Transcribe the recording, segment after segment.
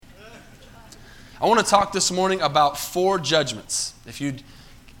I want to talk this morning about 4 judgments. If you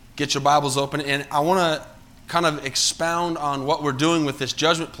get your Bibles open, and I want to kind of expound on what we're doing with this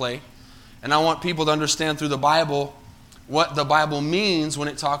judgment play. And I want people to understand through the Bible what the Bible means when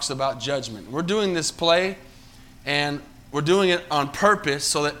it talks about judgment. We're doing this play, and we're doing it on purpose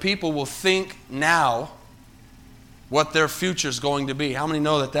so that people will think now what their future is going to be. How many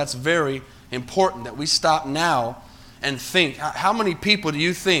know that that's very important, that we stop now and think? How many people do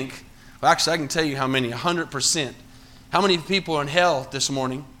you think, well, actually I can tell you how many, 100%. How many people are in hell this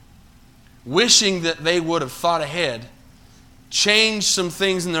morning wishing that they would have thought ahead, changed some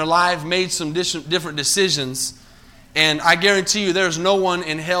things in their life, made some different decisions, and I guarantee you there's no one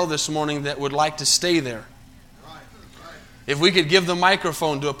in hell this morning that would like to stay there. If we could give the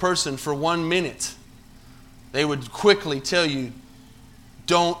microphone to a person for 1 minute, they would quickly tell you,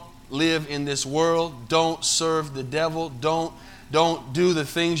 don't live in this world, don't serve the devil, don't do the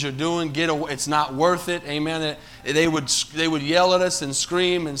things you're doing, get away, it's not worth it, amen. They would yell at us and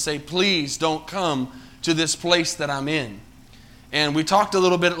scream and say, please don't come to this place that I'm in. And we talked a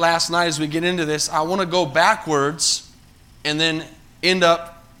little bit last night as we get into this. I want to go backwards and then end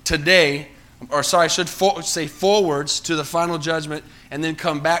up today, or sorry, I should say forwards to the final judgment and then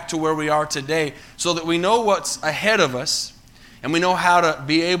come back to where we are today so that we know what's ahead of us and we know how to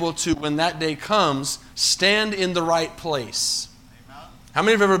be able to, when that day comes, stand in the right place. How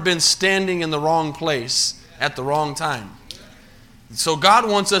many have ever been standing in the wrong place at the wrong time? So God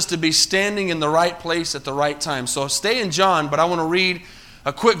wants us to be standing in the right place at the right time. So stay in John, but I want to read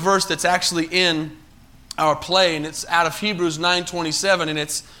a quick verse that's actually in our play, and it's out of Hebrews 9:27, and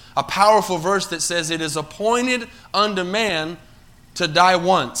it's a powerful verse that says, it is appointed unto man to die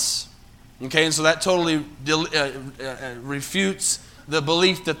once. Okay, and so that totally refutes the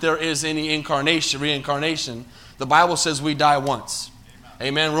belief that there is any reincarnation. The Bible says we die once.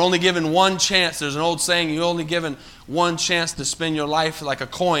 Amen. We're only given one chance. There's an old saying, you're only given one chance to spend your life like a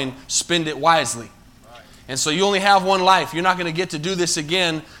coin, spend it wisely. Right. And so you only have one life. You're not going to get to do this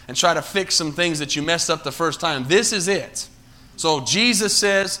again and try to fix some things that you messed up the first time. This is it. So Jesus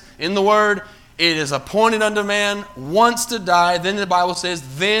says in the Word, it is appointed unto man once to die. Then the Bible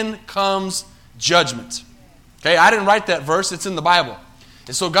says, then comes judgment. Okay, I didn't write that verse. It's in the Bible.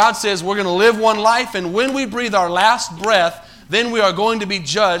 And so God says we're going to live one life, and when we breathe our last breath, then we are going to be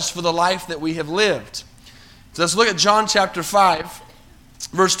judged for the life that we have lived. So let's look at John chapter 5,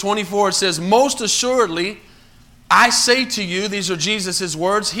 verse 24. It says, most assuredly, I say to you, these are Jesus'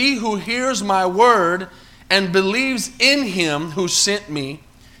 words, he who hears my word and believes in him who sent me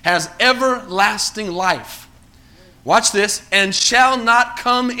has everlasting life. Watch this. And shall not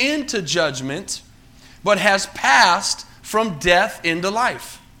come into judgment, but has passed from death into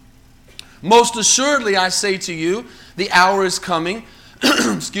life. Most assuredly, I say to you, the hour is coming,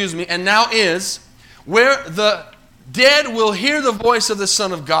 excuse me, and now is, where the dead will hear the voice of the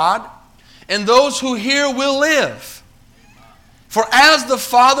Son of God, and those who hear will live. For as the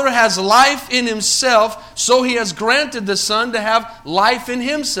Father has life in himself, so he has granted the Son to have life in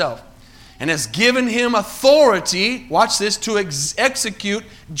himself, and has given him authority, watch this, to execute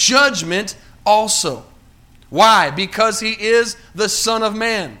judgment also. Why? Because he is the Son of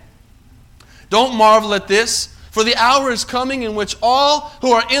Man. Don't marvel at this, for the hour is coming in which all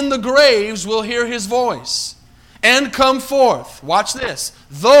who are in the graves will hear his voice and come forth. Watch this.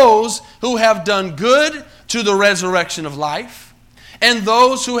 Those who have done good to the resurrection of life, and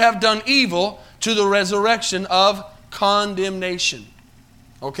those who have done evil to the resurrection of condemnation.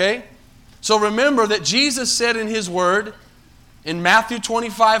 Okay? So remember that Jesus said in his word in Matthew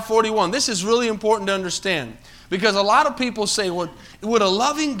 25:41. This is really important to understand. Because a lot of people say, well, would a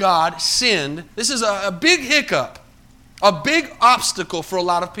loving God send, this is a big hiccup, a big obstacle for a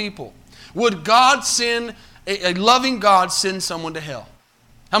lot of people. Would God send, a loving God send someone to hell?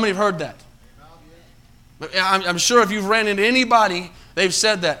 How many have heard that? I'm sure if you've ran into anybody, they've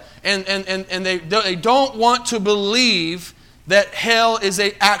said that. And they don't want to believe that hell is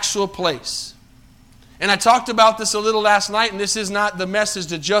an actual place. And I talked about this a little last night, and this is not the message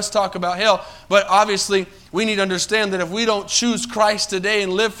to just talk about hell, but obviously we need to understand that if we don't choose Christ today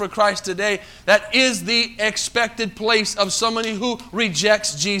and live for Christ today, that is the expected place of somebody who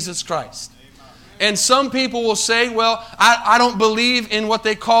rejects Jesus Christ. And some people will say, well, I don't believe in what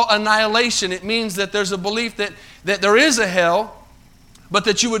they call annihilation. It means that there's a belief that there is a hell, but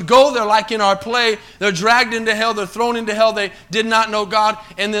that you would go there like in our play. They're dragged into hell, they're thrown into hell, they did not know God,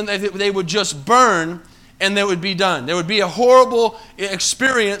 and then they would just burn, and they would be done. There would be a horrible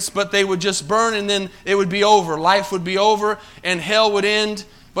experience, but they would just burn, and then it would be over. Life would be over, and hell would end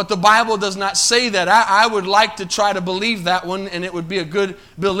But the Bible does not say that. I would like to try to believe that one, and it would be a good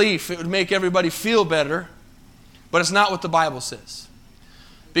belief. It would make everybody feel better. But it's not what the Bible says.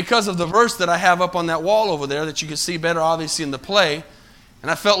 Because of the verse that I have up on that wall over there that you can see better obviously in the play,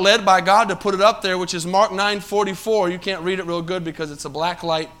 and I felt led by God to put it up there, which is Mark 9:44. You can't read it real good because it's a black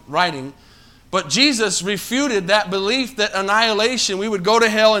light writing. But Jesus refuted that belief that annihilation, we would go to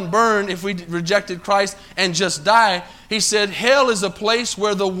hell and burn if we rejected Christ and just die. He said, hell is a place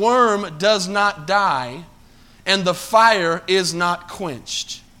where the worm does not die and the fire is not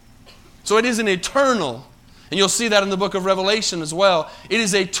quenched. So it is an eternal, and you'll see that in the book of Revelation as well. It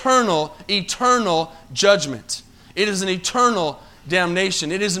is eternal judgment. It is an eternal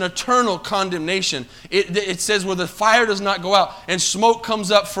damnation. It is an eternal condemnation. It says where the fire does not go out and smoke comes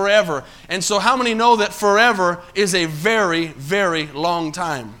up forever. And so how many know that forever is a very, very long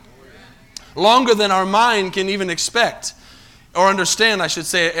time? Longer than our mind can even expect or understand, I should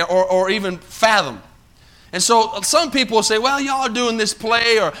say, or even fathom. And so some people say, well, y'all are doing this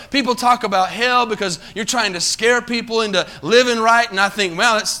play, or people talk about hell because you're trying to scare people into living right. And I think,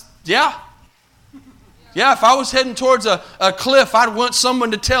 well, yeah, if I was heading towards a cliff, I'd want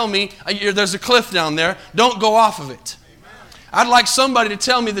someone to tell me, there's a cliff down there, don't go off of it. I'd like somebody to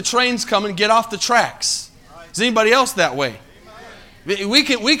tell me the train's coming, get off the tracks. Is anybody else that way? We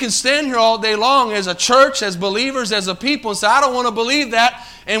can stand here all day long as a church, as believers, as a people, and say, I don't want to believe that.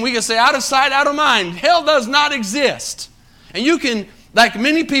 And we can say, out of sight, out of mind. Hell does not exist. And you can, like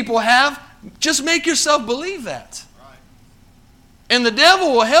many people have, just make yourself believe that. And the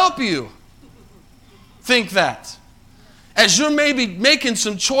devil will help you think that. As you're maybe making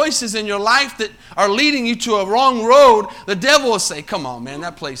some choices in your life that are leading you to a wrong road, the devil will say, come on, man,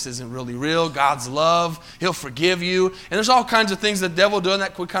 that place isn't really real. God's love, He'll forgive you. And there's all kinds of things the devil doing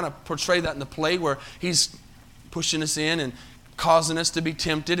that we kind of portray that in the play where he's pushing us in and causing us to be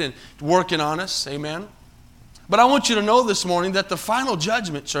tempted and working on us. Amen. But I want you to know this morning that the final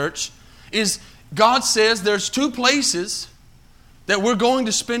judgment, church, is God says there's two places that we're going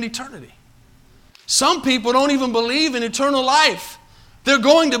to spend eternity. Some people don't even believe in eternal life. They're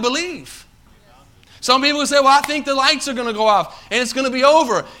going to believe. Some people say, well, I think the lights are going to go off and it's going to be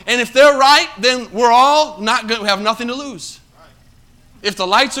over. And if they're right, then we're all not going to have nothing to lose. If the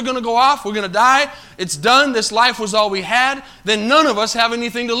lights are going to go off, we're going to die, it's done, this life was all we had, then none of us have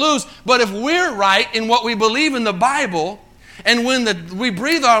anything to lose. But if we're right in what we believe in the Bible, and when we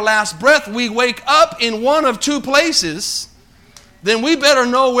breathe our last breath, we wake up in one of two places, then we better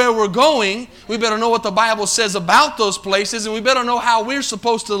know where we're going. We better know what the Bible says about those places, and we better know how we're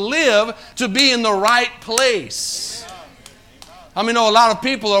supposed to live to be in the right place. I mean, a lot of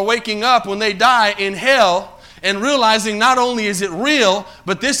people are waking up when they die in hell and realizing not only is it real,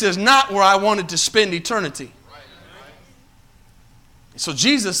 but this is not where I wanted to spend eternity. So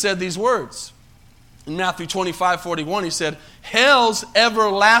Jesus said these words. In Matthew 25:41, He said, hell's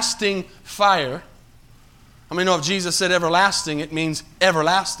everlasting fire. I mean, if Jesus said everlasting, it means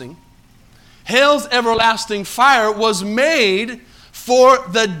everlasting. Hell's everlasting fire was made for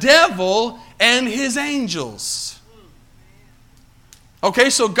the devil and his angels. Okay,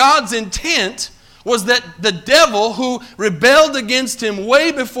 so God's intent was that the devil who rebelled against Him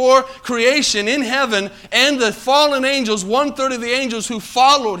way before creation in heaven, and the fallen angels, 1/3 of the angels who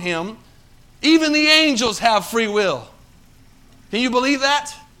followed Him, even the angels have free will. Can you believe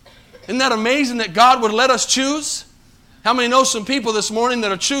that? Isn't that amazing that God would let us choose? How many know some people this morning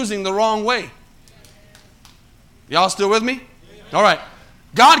that are choosing the wrong way? Y'all still with me? All right.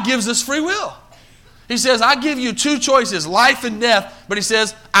 God gives us free will. He says, I give you two choices, life and death. But He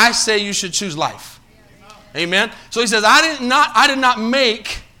says, I say you should choose life. Amen. So He says, I did not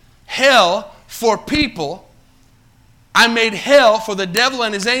make hell for people. I made hell for the devil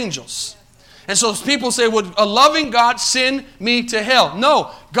and his angels. And so people say, would a loving God send me to hell?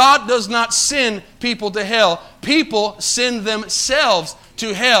 No, God does not send people to hell. People send themselves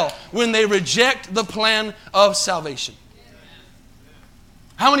to hell when they reject the plan of salvation.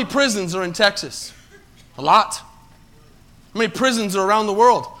 How many prisons are in Texas? A lot. How many prisons are around the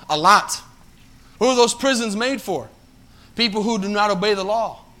world? A lot. Who are those prisons made for? People who do not obey the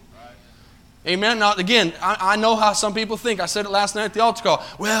law. Amen. Now, again, I know how some people think. I said it last night at the altar call.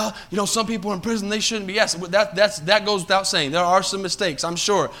 Well, some people are in prison, they shouldn't be. Yes, that goes without saying. There are some mistakes, I'm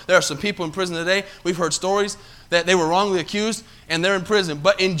sure. There are some people in prison today. We've heard stories that they were wrongly accused and they're in prison.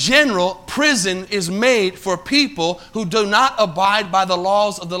 But in general, prison is made for people who do not abide by the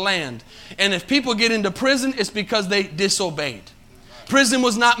laws of the land. And if people get into prison, it's because they disobeyed. Prison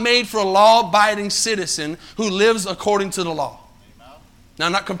was not made for a law-abiding citizen who lives according to the law. Now,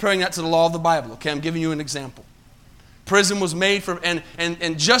 I'm not comparing that to the law of the Bible, okay? I'm giving you an example. Prison was made for,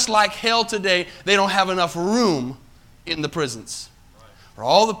 and just like hell today, they don't have enough room in the prisons for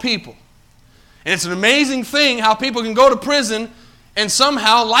all the people. And it's an amazing thing how people can go to prison and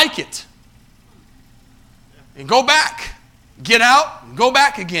somehow like it. And go back. Get out and go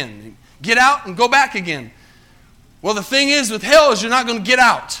back again. Get out and go back again. Well, the thing is with hell is you're not going to get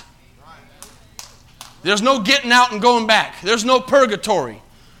out. There's no getting out and going back. There's no purgatory.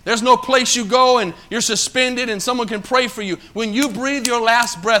 There's no place you go and you're suspended and someone can pray for you. When you breathe your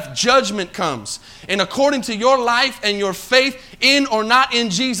last breath, judgment comes. And according to your life and your faith in or not in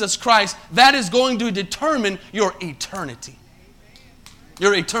Jesus Christ, that is going to determine your eternity.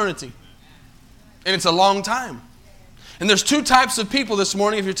 Your eternity. And it's a long time. And there's two types of people this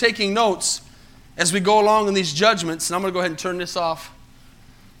morning, if you're taking notes, as we go along in these judgments. And I'm going to go ahead and turn this off.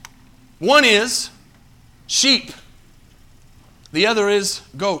 One is sheep. The other is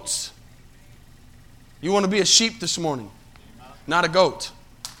goats. You want to be a sheep this morning, not a goat.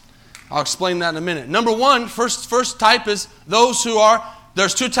 I'll explain that in a minute. Number one, first type is those who are,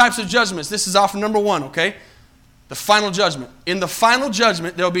 there's two types of judgments. This is off number one, okay? The final judgment. In the final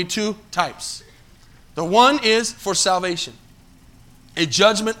judgment, there will be two types. The one is for salvation, a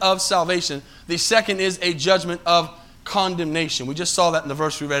judgment of salvation. The second is a judgment of condemnation. We just saw that in the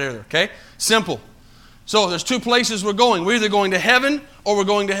verse we read earlier, okay? Simple. So there's two places we're going. We're either going to heaven or we're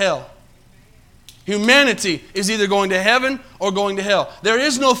going to hell. Humanity is either going to heaven or going to hell. There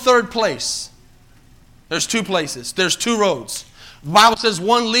is no third place. There's two places. There's two roads. The Bible says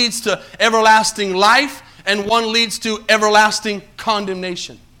one leads to everlasting life and one leads to everlasting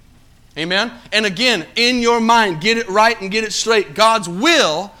condemnation. Amen? And again, in your mind, get it right and get it straight. God's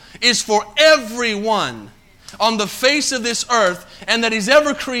will is for everyone on the face of this earth and that He's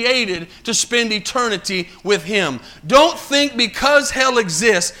ever created to spend eternity with Him. Don't think because hell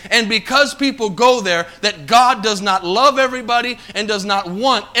exists and because people go there that God does not love everybody and does not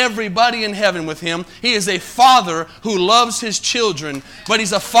want everybody in heaven with Him. He is a Father who loves His children, but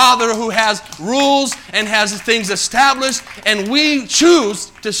He's a Father who has rules and has things established, and we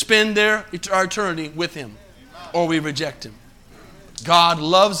choose to spend our eternity with Him or we reject Him. God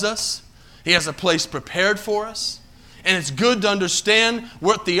loves us. He has a place prepared for us. And it's good to understand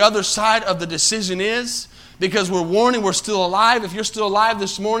what the other side of the decision is, because we're warning we're still alive. If you're still alive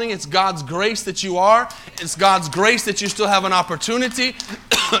this morning, it's God's grace that you are. It's God's grace that you still have an opportunity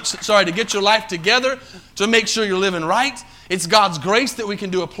to get your life together, to make sure you're living right. It's God's grace that we can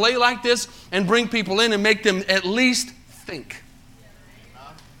do a play like this and bring people in and make them at least think.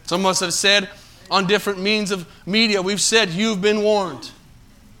 Some of us have said on different means of media, we've said, you've been warned.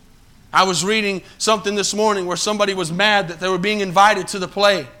 I was reading something this morning where somebody was mad that they were being invited to the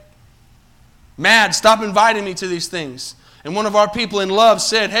play. Mad, stop inviting me to these things. And one of our people in love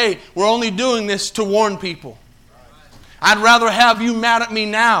said, hey, we're only doing this to warn people. I'd rather have you mad at me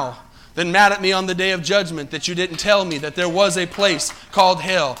now than mad at me on the day of judgment that you didn't tell me that there was a place called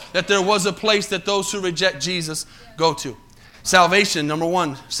hell, that there was a place that those who reject Jesus go to. Salvation, number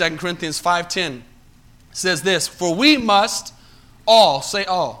one, 2 Corinthians 5:10 says this, for we must all, say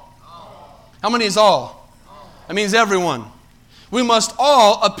all. How many is all? That means everyone. We must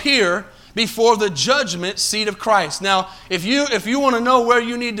all appear before the judgment seat of Christ. Now, if you want to know where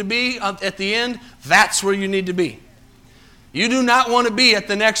you need to be at the end, that's where you need to be. You do not want to be at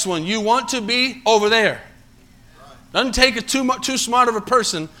the next one. You want to be over there. Doesn't take a too smart of a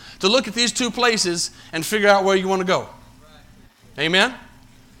person to look at these two places and figure out where you want to go. Amen?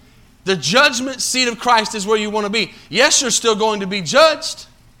 The judgment seat of Christ is where you want to be. Yes, you're still going to be judged.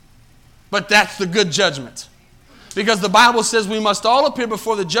 But that's the good judgment. Because the Bible says we must all appear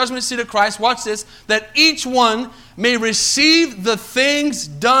before the judgment seat of Christ, watch this, that each one may receive the things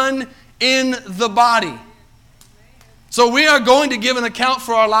done in the body. So we are going to give an account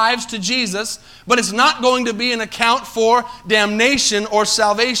for our lives to Jesus, but it's not going to be an account for damnation or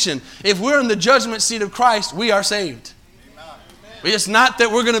salvation. If we're in the judgment seat of Christ, we are saved. It's not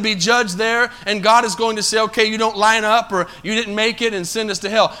that we're going to be judged there and God is going to say, okay, you don't line up or you didn't make it and send us to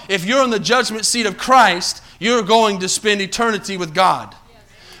hell. If you're in the judgment seat of Christ, you're going to spend eternity with God.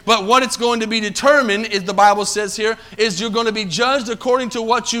 But what it's going to be determined, is the Bible says here, is you're going to be judged according to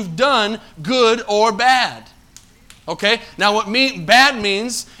what you've done, good or bad. Okay? Now what bad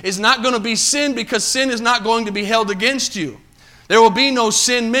means is not going to be sin, because sin is not going to be held against you. There will be no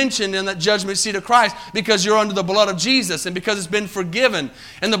sin mentioned in that judgment seat of Christ because you're under the blood of Jesus and because it's been forgiven.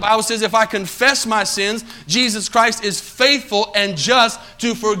 And the Bible says if I confess my sins, Jesus Christ is faithful and just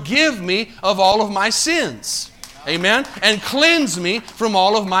to forgive me of all of my sins. Amen? And cleanse me from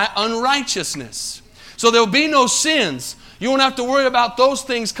all of my unrighteousness. So there will be no sins. You won't have to worry about those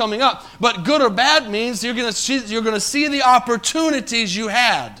things coming up. But good or bad means you're going to see the opportunities you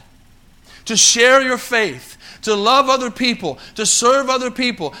had to share your faith, to love other people, to serve other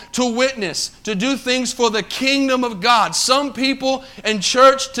people, to witness, to do things for the kingdom of God. Some people in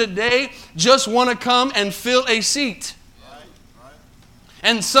church today just want to come and fill a seat.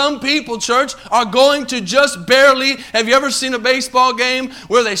 And some people, church, are going to just barely. Have you ever seen a baseball game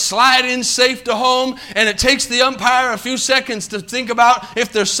where they slide in safe to home and it takes the umpire a few seconds to think about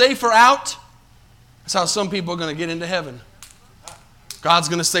if they're safe or out? That's how some people are going to get into heaven. God's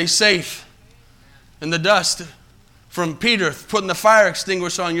going to say safe. And the dust from Peter putting the fire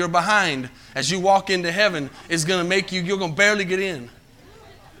extinguisher on your behind as you walk into heaven is going to make you're going to barely get in.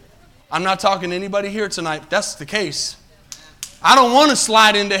 I'm not talking to anybody here tonight. That's the case. I don't want to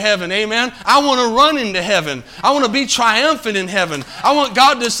slide into heaven, amen. I want to run into heaven. I want to be triumphant in heaven. I want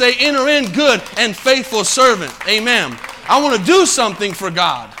God to say, enter in, good and faithful servant, amen. I want to do something for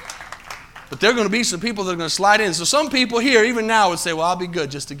God. But there are going to be some people that are going to slide in. So some people here, even now, would say, well, I'll be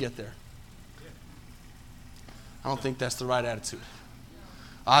good just to get there. I don't think that's the right attitude.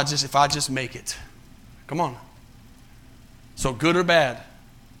 If I just make it. Come on. So good or bad,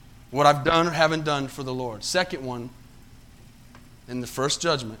 what I've done or haven't done for the Lord. Second one, in the first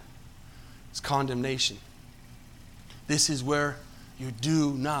judgment, is condemnation. This is where you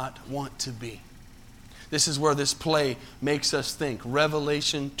do not want to be. This is where this play makes us think.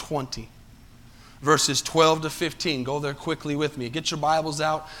 Revelation 20, verses 12 to 15. Go there quickly with me. Get your Bibles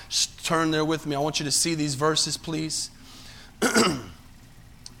out. Turn there with me. I want you to see these verses, please.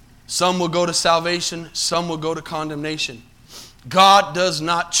 Some will go to salvation. Some will go to condemnation. God does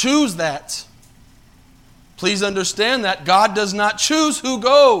not choose that. Please understand that. God does not choose who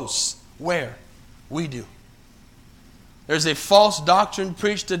goes where. We do. There's a false doctrine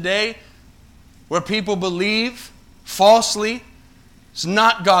preached today where people believe falsely, it's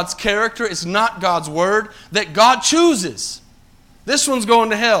not God's character, it's not God's word, that God chooses. This one's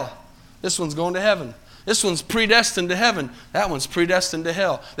going to hell. This one's going to heaven. This one's predestined to heaven. That one's predestined to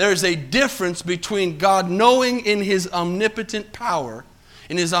hell. There is a difference between God knowing in His omnipotent power,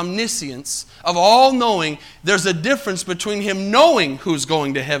 in His omniscience of all knowing. There's a difference between Him knowing who's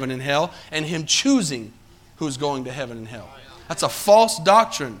going to heaven and hell and Him choosing who's going to heaven and hell. That's a false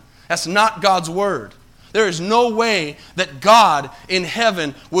doctrine. That's not God's word. There is no way that God in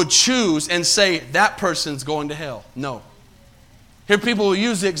heaven would choose and say that person's going to hell. No. Here people will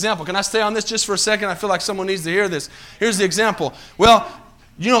use the example. Can I stay on this just for a second? I feel like someone needs to hear this. Here's the example. Well,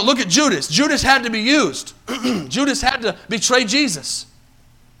 look at Judas. Judas had to be used. Judas had to betray Jesus.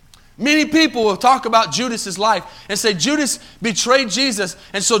 Many people will talk about Judas's life and say Judas betrayed Jesus,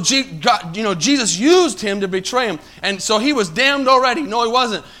 and so Jesus used him to betray him, and so he was damned already. No, he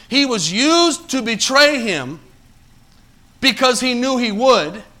wasn't. He was used to betray him because he knew he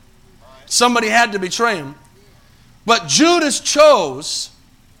would. Somebody had to betray him. But Judas chose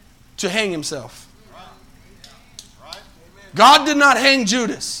to hang himself. God did not hang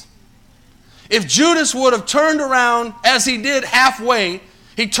Judas. If Judas would have turned around as he did halfway,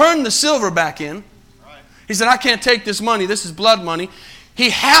 he turned the silver back in. He said, I can't take this money. This is blood money. He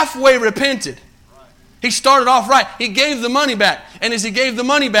halfway repented. He started off right. He gave the money back. And as he gave the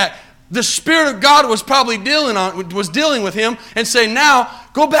money back, the Spirit of God was probably dealing with him and saying, now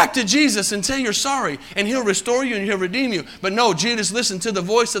go back to Jesus and say you're sorry. And He'll restore you and He'll redeem you. But no, Judas listened to the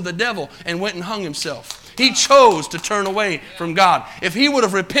voice of the devil and went and hung himself. He chose to turn away from God. If he would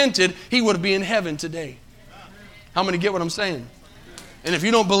have repented, he would be in heaven today. How many get what I'm saying? And if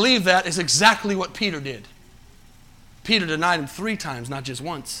you don't believe that, it's exactly what Peter did. Peter denied Him 3 times, not just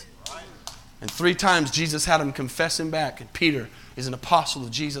once. And 3 times Jesus had him confess Him back. And Peter is an apostle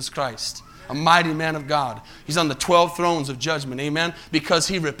of Jesus Christ, a mighty man of God. He's on the 12 thrones of judgment, amen, because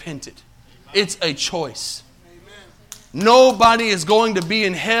he repented. It's a choice. Nobody is going to be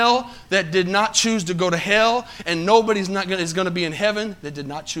in hell that did not choose to go to hell, and nobody is going to be in heaven that did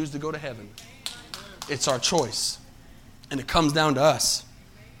not choose to go to heaven. It's our choice. And it comes down to us.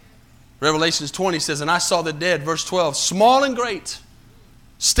 Revelation 20 says, and I saw the dead, verse 12, small and great,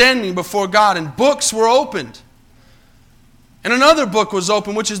 standing before God, and books were opened. And another book was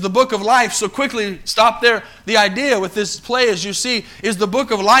opened, which is the book of life. So quickly, stop there. The idea with this play, as you see, is the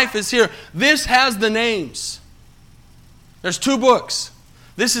book of life is here. This has the names. There's 2 books.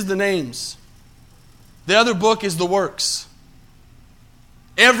 This is the names. The other book is the works.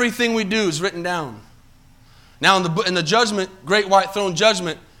 Everything we do is written down. Now in the judgment, great white throne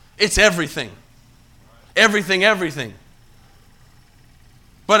judgment, it's everything. Everything, everything.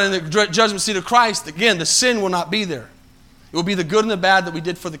 But in the judgment seat of Christ, again, the sin will not be there. It will be the good and the bad that we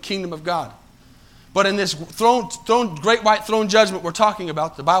did for the kingdom of God. But in this great white throne judgment we're talking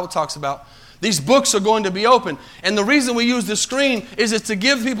about, the Bible talks about, these books are going to be open. And the reason we use the screen is it's to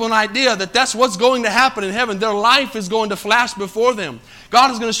give people an idea that that's what's going to happen in heaven. Their life is going to flash before them.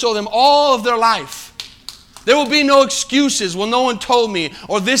 God is going to show them all of their life. There will be no excuses. Well, no one told me,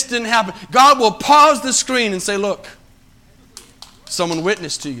 or this didn't happen. God will pause the screen and say, look, someone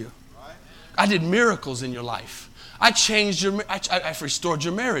witnessed to you. I did miracles in your life. I changed I restored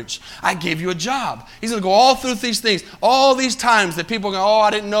your marriage. I gave you a job. He's going to go all through these things. All these times that people go, oh, I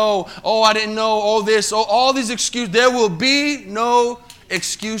didn't know. Oh, I didn't know. Oh, this. Oh, all these excuses. There will be no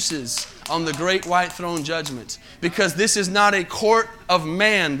excuses on the great white throne judgment. Because this is not a court of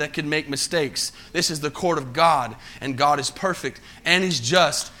man that can make mistakes. This is the court of God. And God is perfect. And He's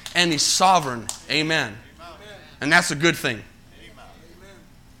just. And He's sovereign. Amen. And that's a good thing.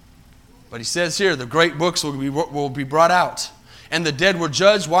 But He says here, the great books will be brought out. And the dead were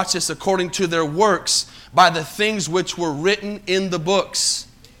judged, watch this, according to their works, by the things which were written in the books.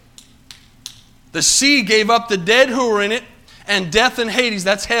 The sea gave up the dead who were in it, and death and Hades,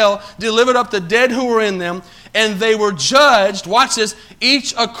 that's hell, delivered up the dead who were in them, and they were judged, watch this,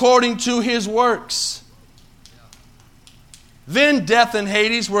 each according to his works. Then death and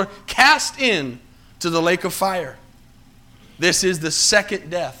Hades were cast in to the lake of fire. This is the second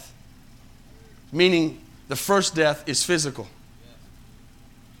death. Meaning the first death is physical.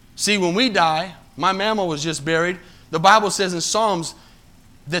 See, when we die, my mama was just buried. The Bible says in Psalms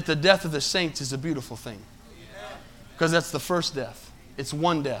that the death of the saints is a beautiful thing. Because that's the first death. It's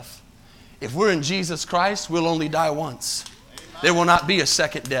one death. If we're in Jesus Christ, we'll only die once. There will not be a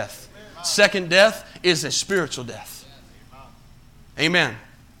second death. Second death is a spiritual death. Amen.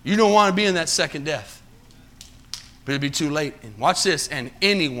 You don't want to be in that second death. But it'll be too late. And watch this. And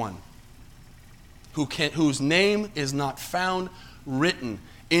anyone whose name is not found written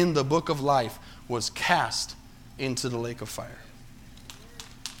in the book of life was cast into the lake of fire.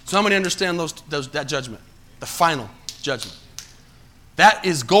 So how many understand that judgment? The final judgment. That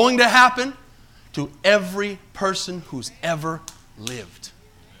is going to happen to every person who's ever lived.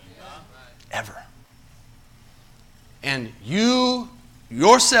 Ever. And you,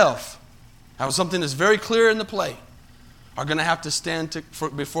 yourself, have something that's very clear in the play, are going to have to stand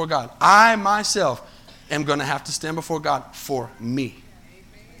before God. I myself am going to have to stand before God for me.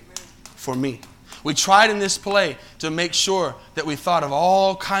 For me. We tried in this play to make sure that we thought of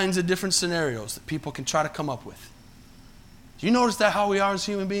all kinds of different scenarios that people can try to come up with. Do you notice that how we are as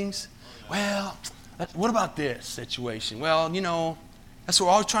human beings? Well, what about this situation? Well, you know, that's what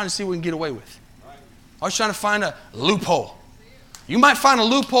we're always trying to see what we can get away with. Always trying to find a loophole. You might find a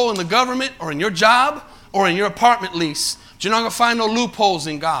loophole in the government or in your job or in your apartment lease. But you're not going to find no loopholes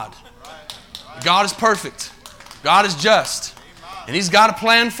in God. God is perfect. God is just. And He's got a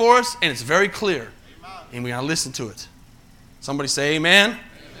plan for us, and it's very clear. And we got to listen to it. Somebody say amen.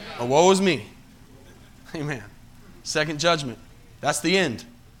 Or woe is me. Amen. Second judgment. That's the end.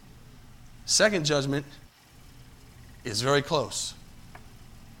 Second judgment is very close.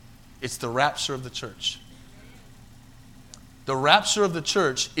 It's the rapture of the church. The rapture of the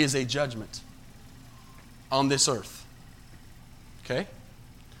church is a judgment on this earth. Okay?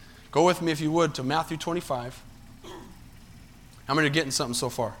 Go with me, if you would, to Matthew 25. How many are getting something so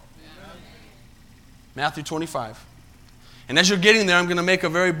far? Matthew 25. And as you're getting there, I'm going to make a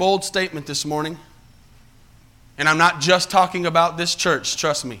very bold statement this morning. And I'm not just talking about this church,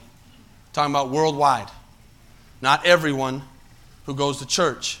 trust me. I'm talking about worldwide. Not everyone who goes to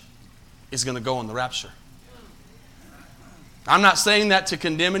church is going to go in the rapture. I'm not saying that to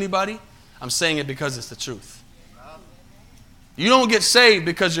condemn anybody. I'm saying it because it's the truth. You don't get saved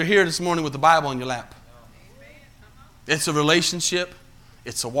because you're here this morning with the Bible in your lap. It's a relationship.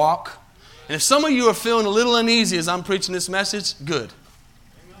 It's a walk. And if some of you are feeling a little uneasy as I'm preaching this message, good.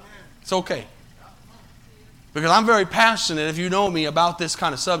 It's okay. Because I'm very passionate, if you know me, about this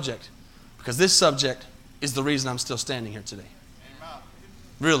kind of subject. Because this subject is the reason I'm still standing here today.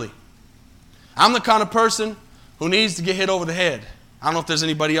 Really. I'm the kind of person who needs to get hit over the head. I don't know if there's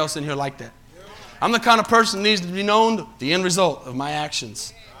anybody else in here like that. I'm the kind of person who needs to be known the end result of my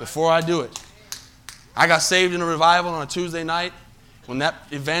actions before I do it. I got saved in a revival on a Tuesday night when that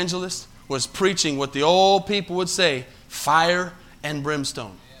evangelist was preaching what the old people would say, fire and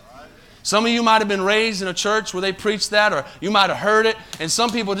brimstone. Some of you might have been raised in a church where they preached that, or you might have heard it, and some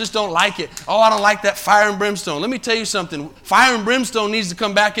people just don't like it. Oh, I don't like that fire and brimstone. Let me tell you something. Fire and brimstone needs to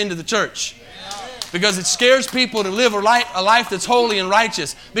come back into the church. Because it scares people to live a life that's holy and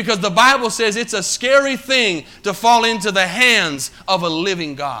righteous. Because the Bible says it's a scary thing to fall into the hands of a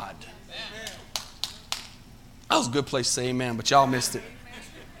living God. That was a good place to say amen, but y'all missed it.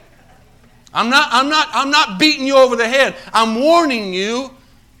 I'm not beating you over the head. I'm warning you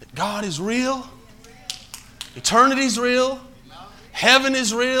that God is real. Eternity is real. Heaven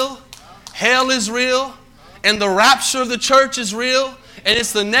is real. Hell is real. And the rapture of the church is real. And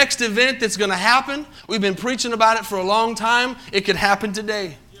it's the next event that's going to happen. We've been preaching about it for a long time. It could happen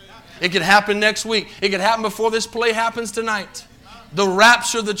today. It could happen next week. It could happen before this play happens tonight. The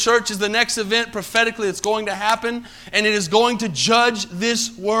rapture of the church is the next event prophetically that's going to happen. And it is going to judge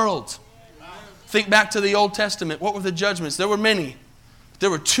this world. Think back to the Old Testament. What were the judgments? There were many. There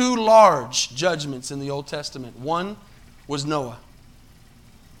were two large judgments in the Old Testament. One was Noah.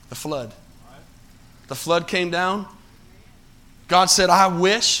 The flood. The flood came down. God said, I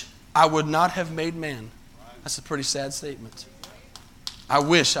wish I would not have made man. That's a pretty sad statement. I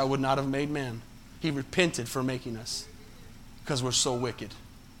wish I would not have made man. He repented for making us because we're so wicked.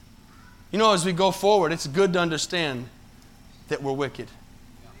 You know, as we go forward, it's good to understand that we're wicked.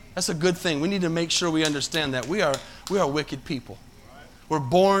 That's a good thing. We need to make sure we understand that. We are wicked people. We're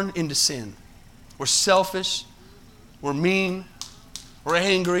born into sin. We're selfish. We're mean. We're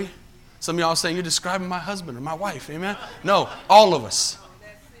angry. Some of y'all are saying, you're describing my husband or my wife. Amen? No, all of us.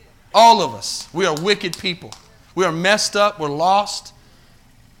 All of us. We are wicked people. We are messed up. We're lost.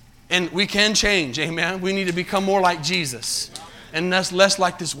 And we can change. Amen? We need to become more like Jesus. And that's less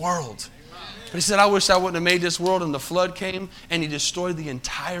like this world. But he said, I wish I wouldn't have made this world. And the flood came and he destroyed the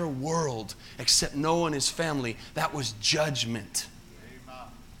entire world except Noah and his family. That was judgment.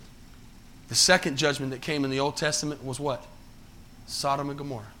 The second judgment that came in the Old Testament was what? Sodom and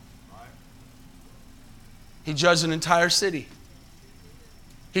Gomorrah. He judged an entire city.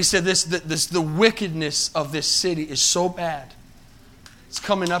 He said the wickedness of this city is so bad. It's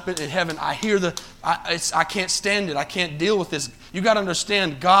coming up in heaven. I hear I can't stand it. I can't deal with this. You got to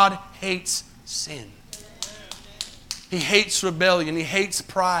understand, God hates sin. He hates rebellion. He hates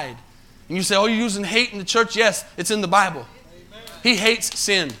pride. And you say, oh, you're using hate in the church? Yes, it's in the Bible. He hates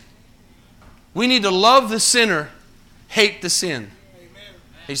sin. We need to love the sinner, hate the sin.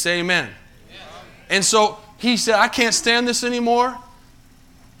 He said amen. And so he said, I can't stand this anymore.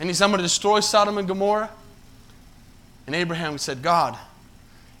 And he said, I'm going to destroy Sodom and Gomorrah. And Abraham said, God,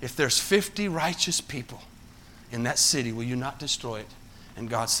 if there's 50 righteous people in that city, will you not destroy it? And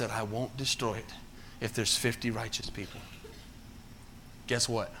God said, I won't destroy it if there's 50 righteous people. Guess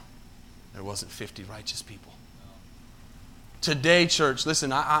what? There wasn't 50 righteous people. Today, church,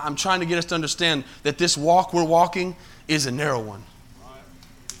 listen, I'm trying to get us to understand that this walk we're walking is a narrow one.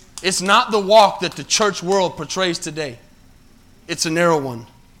 It's not the walk that the church world portrays today. It's a narrow one.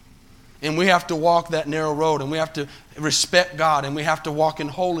 And we have to walk that narrow road, and we have to respect God, and we have to walk in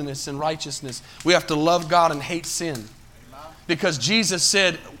holiness and righteousness. We have to love God and hate sin. Because Jesus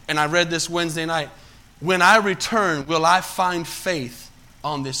said, and I read this Wednesday night, when I return, will I find faith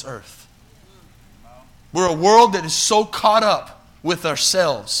on this earth? We're a world that is so caught up with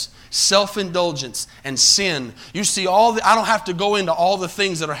ourselves, self-indulgence and sin. You see I don't have to go into all the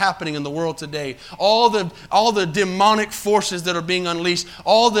things that are happening in the world today. All the demonic forces that are being unleashed.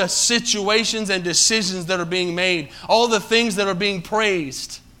 All the situations and decisions that are being made. All the things that are being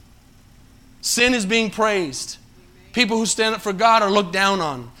praised. Sin is being praised. People who stand up for God are looked down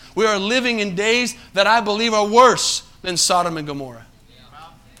on. We are living in days that I believe are worse than Sodom and Gomorrah.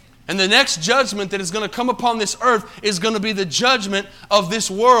 And the next judgment that is going to come upon this earth is going to be the judgment of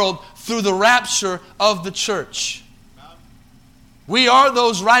this world through the rapture of the church. We are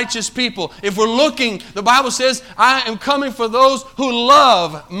those righteous people. If we're looking, the Bible says, I am coming for those who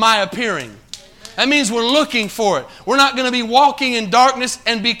love my appearing. That means we're looking for it. We're not going to be walking in darkness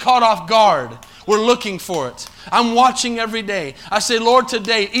and be caught off guard. We're looking for it. I'm watching every day. I say, Lord,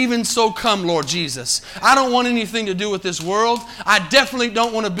 today, even so come, Lord Jesus. I don't want anything to do with this world. I definitely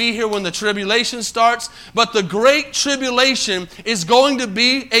don't want to be here when the tribulation starts. But the great tribulation is going to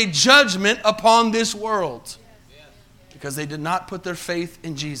be a judgment upon this world. Because they did not put their faith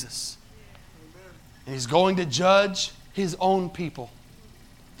in Jesus. And He's going to judge His own people,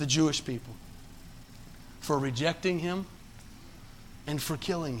 the Jewish people, for rejecting Him and for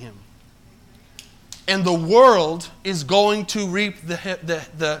killing Him. And the world is going to reap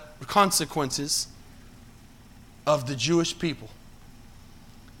the consequences of the Jewish people.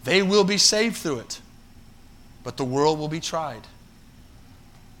 They will be saved through it, but the world will be tried.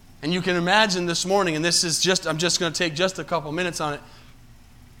 And you can imagine this morning, and I'm just going to take just a couple minutes on it.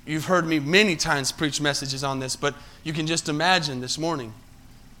 You've heard me many times preach messages on this, but you can just imagine this morning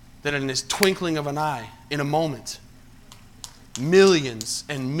that in this twinkling of an eye, in a moment, millions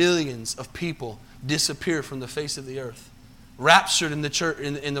and millions of people disappear from the face of the earth, raptured in the church,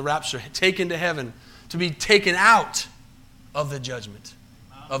 in the rapture, taken to heaven, to be taken out of the judgment.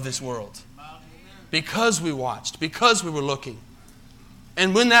 of this world. Because we watched, because we were looking.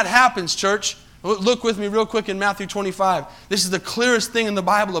 And when that happens, church, look with me real quick in Matthew 25. This is the clearest thing in the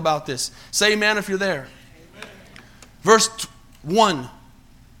Bible about this. Say amen if you're there. Amen. Verse 1.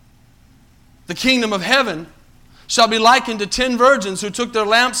 The kingdom of heaven shall be likened to 10 virgins who took their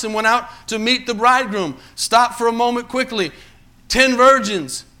lamps and went out to meet the bridegroom. Stop for a moment quickly. 10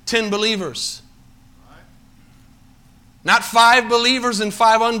 virgins, 10 believers. Not 5 believers and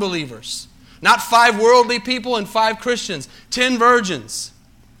 5 unbelievers. Not 5 worldly people and 5 Christians. 10 virgins.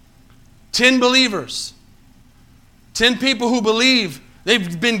 10 believers. 10 people who believe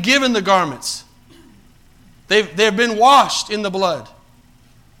they've been given the garments. They've been washed in the blood.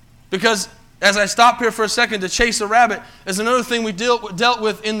 Because as I stop here for a second to chase a rabbit, there's another thing we dealt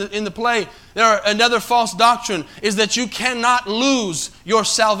with in the play. Another false doctrine is that you cannot lose your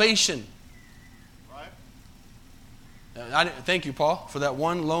salvation. Right. Thank you, Paul, for that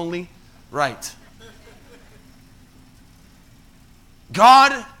one lonely right.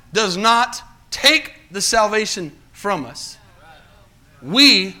 God does not take the salvation from us.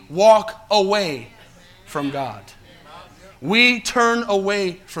 We walk away from God. We turn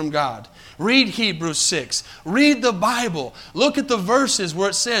away from God. Read Hebrews 6. Read the Bible. Look at the verses where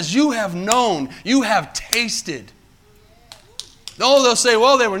it says, you have known, you have tasted. Oh, they'll say,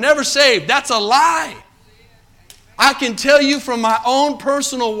 well, they were never saved. That's a lie. I can tell you from my own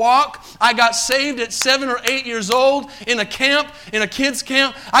personal walk, I got saved at 7 or 8 years old in a camp, in a kids'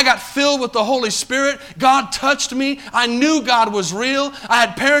 camp. I got filled with the Holy Spirit. God touched me. I knew God was real. I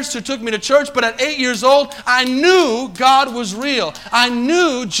had parents who took me to church, but at 8 years old, I knew God was real. I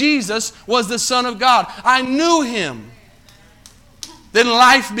knew Jesus was the Son of God. I knew Him. Then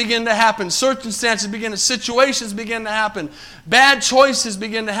life began to happen. Situations began to happen. Bad choices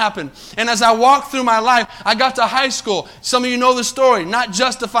began to happen. And as I walked through my life, I got to high school. Some of you know the story. Not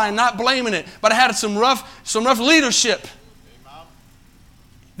justifying, not blaming it. But I had some rough leadership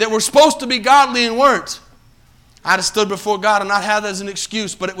that were supposed to be godly and weren't. I'd have stood before God and not had that as an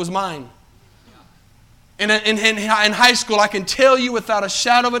excuse, but it was mine. And in high school, I can tell you without a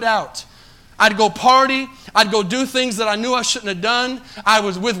shadow of a doubt, I'd go party. I'd go do things that I knew I shouldn't have done. I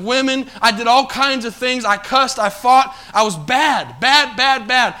was with women. I did all kinds of things. I cussed. I fought. I was bad.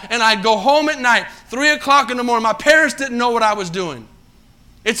 And I'd go home at night, 3 o'clock in the morning. My parents didn't know what I was doing.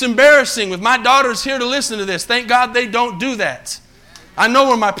 It's embarrassing. With my daughters here to listen to this, thank God they don't do that. I know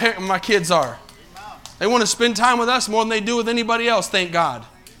where my kids are. They want to spend time with us more than they do with anybody else, thank God.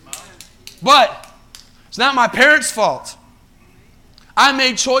 But it's not my parents' fault. I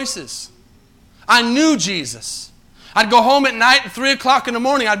made choices. I knew Jesus. I'd go home at night at 3 o'clock in the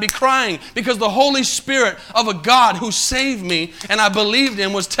morning. I'd be crying because the Holy Spirit of a God who saved me and I believed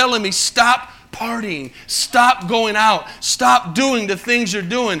in was telling me, stop partying. Stop going out. Stop doing the things you're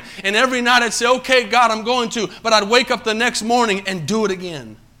doing. And every night I'd say, okay, God, I'm going to. But I'd wake up the next morning and do it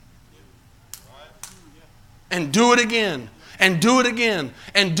again. And do it again. And do it again.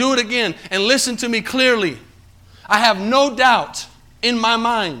 And do it again. And listen to me clearly. I have no doubt in my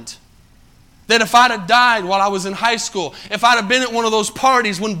mind that if I'd have died while I was in high school, if I'd have been at one of those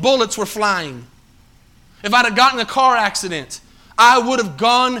parties when bullets were flying, if I'd have gotten in a car accident, I would have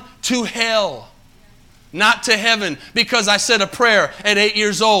gone to hell, not to heaven, because I said a prayer at 8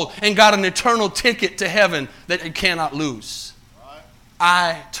 years old and got an eternal ticket to heaven that you cannot lose.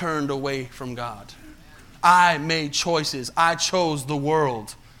 I turned away from God. I made choices. I chose the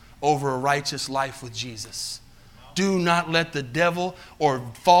world over a righteous life with Jesus. Do not let the devil or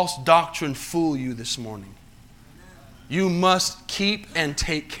false doctrine fool you this morning. You must keep and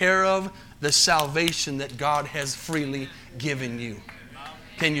take care of the salvation that God has freely given you.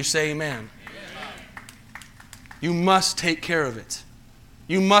 Can you say amen? You must take care of it.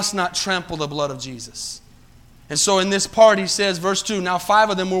 You must not trample the blood of Jesus. And so in this part he says, verse 2, now 5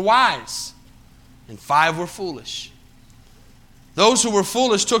 of them were wise and 5 were foolish. Those who were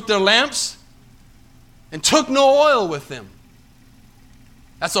foolish took their lamps and took no oil with them.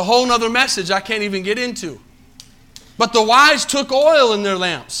 That's a whole other message I can't even get into. But the wise took oil in their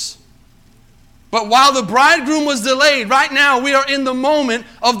lamps. But while the bridegroom was delayed, right now we are in the moment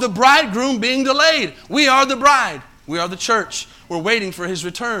of the bridegroom being delayed. We are the bride. We are the church. We're waiting for His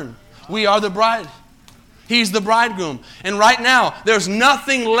return. We are the bride. He's the bridegroom. And right now, there's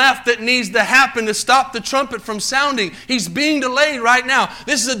nothing left that needs to happen to stop the trumpet from sounding. He's being delayed right now.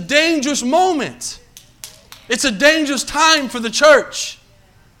 This is a dangerous moment. It's a dangerous time for the church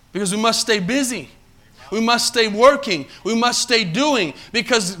because we must stay busy. We must stay working. We must stay doing,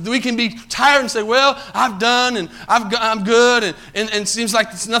 because we can be tired and say, well, I've done and I'm good, and it seems like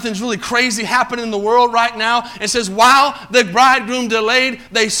nothing's really crazy happening in the world right now. It says, while the bridegroom delayed,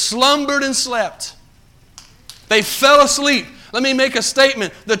 they slumbered and slept. They fell asleep. Let me make a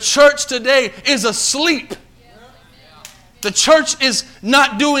statement. The church today is asleep. The church is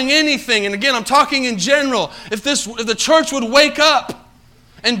not doing anything. And again, I'm talking in general. If the church would wake up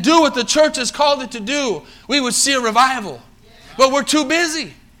and do what the church has called it to do, we would see a revival. But we're too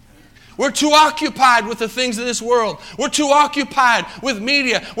busy. We're too occupied with the things of this world. We're too occupied with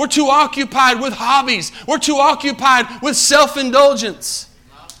media. We're too occupied with hobbies. We're too occupied with self-indulgence.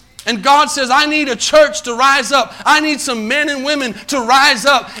 And God says, I need a church to rise up. I need some men and women to rise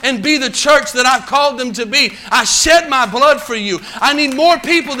up and be the church that I've called them to be. I shed my blood for you. I need more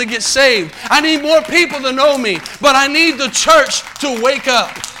people to get saved. I need more people to know me. But I need the church to wake up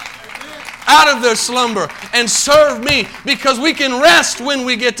out of their slumber and serve me, because we can rest when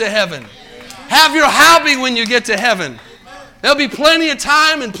we get to heaven. Have your hobby when you get to heaven. There'll be plenty of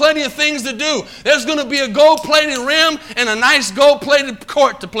time and plenty of things to do. There's going to be a gold-plated rim and a nice gold-plated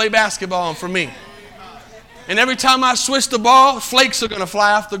court to play basketball on for me. And every time I switch the ball, flakes are going to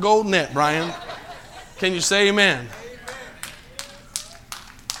fly off the gold net, Brian. Can you say amen?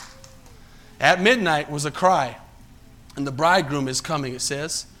 At midnight was a cry, and the bridegroom is coming, it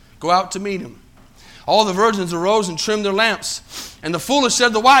says. Go out to meet him. All the virgins arose and trimmed their lamps. And the foolish said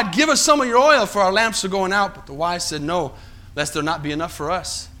to the wise, give us some of your oil, for our lamps are going out. But the wise said, no, lest there not be enough for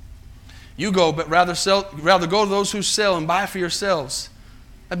us. You go, but rather go to those who sell and buy for yourselves.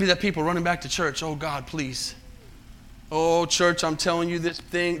 That'd be that people running back to church. Oh, God, please. Oh, church, I'm telling you,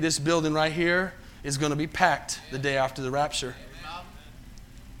 this building right here is going to be packed the day after the rapture.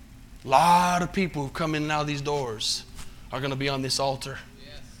 A lot of people who come in and out of these doors are going to be on this altar.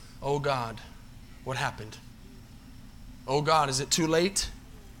 Oh, God, what happened? Oh, God, is it too late?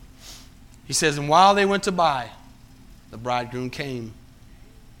 He says, and while they went to buy, the bridegroom came.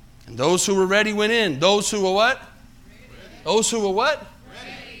 And those who were ready went in. Those who were what? Ready. Those who were what?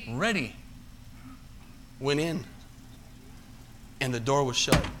 Ready. Went in. And the door was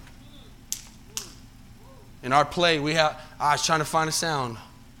shut. In our play, I was trying to find a sound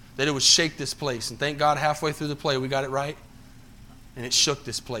that it would shake this place. And thank God halfway through the play we got it right. And it shook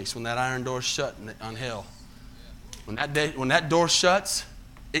this place when that iron door shut on hell. When that door shuts,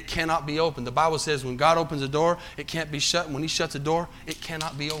 it cannot be opened. The Bible says when God opens a door, it can't be shut. And when He shuts a door, it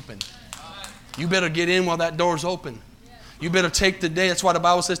cannot be opened. You better get in while that door's open. You better take the day. That's why the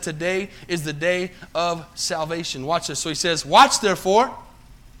Bible says today is the day of salvation. Watch this. So He says, watch therefore.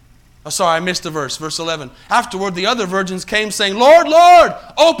 Oh, sorry, I missed a verse. Verse 11. Afterward, the other virgins came saying, Lord, Lord,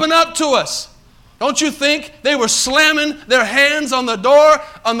 open up to us. Don't you think they were slamming their hands on the door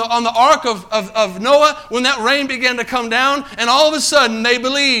on the ark of Noah when that rain began to come down? And all of a sudden they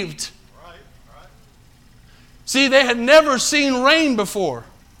believed. Right. See, they had never seen rain before.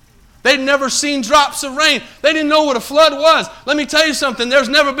 They'd never seen drops of rain. They didn't know what a flood was. Let me tell you something. There's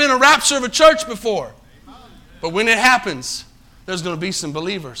never been a rapture of a church before. But when it happens, there's going to be some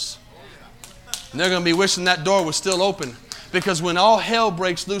believers. And they're going to be wishing that door was still open. Because when all hell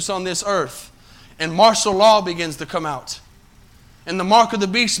breaks loose on this earth, and martial law begins to come out, and the mark of the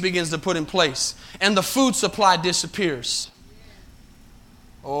beast begins to put in place, and the food supply disappears.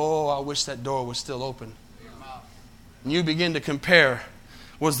 Oh, I wish that door was still open. And you begin to compare.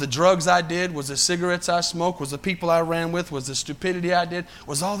 Was the drugs I did, was the cigarettes I smoked, was the people I ran with, was the stupidity I did,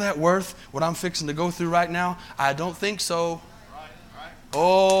 was all that worth what I'm fixing to go through right now? I don't think so.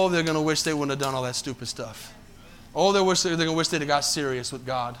 Oh, they're going to wish they wouldn't have done all that stupid stuff. Oh, they're going to wish they'd have got serious with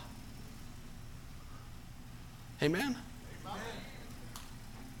God. Amen?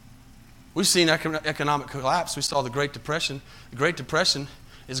 We've seen economic collapse. We saw the Great Depression. The Great Depression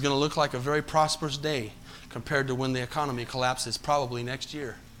is going to look like a very prosperous day compared to when the economy collapses probably next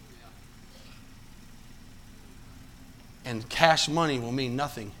year. And cash money will mean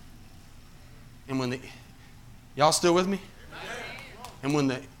nothing. And when y'all still with me? And when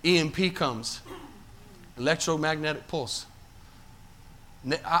the EMP comes, electromagnetic pulse.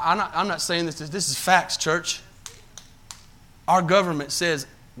 I'm not saying this is facts, church. Our government says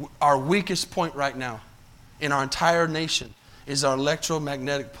our weakest point right now in our entire nation is our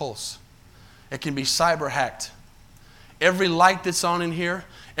electromagnetic pulse. It can be cyber hacked. Every light that's on in here,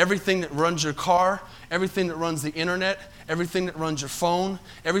 everything that runs your car, everything that runs the internet, everything that runs your phone,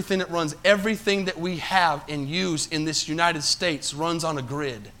 everything that we have and use in this United States runs on a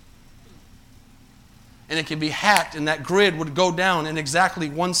grid. And it can be hacked, and that grid would go down in exactly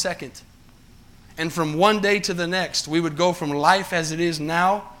 1 second. And from one day to the next, we would go from life as it is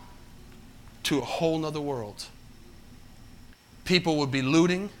now to a whole nother world. People would be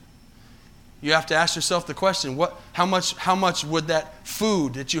looting. You have to ask yourself the question, how much would that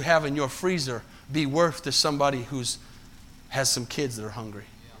food that you have in your freezer be worth to somebody who has some kids that are hungry?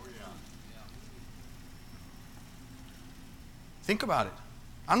 Think about it.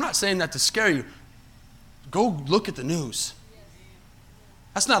 I'm not saying that to scare you. Go look at the news.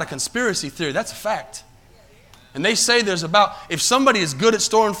 That's not a conspiracy theory. That's a fact. And they say if somebody is good at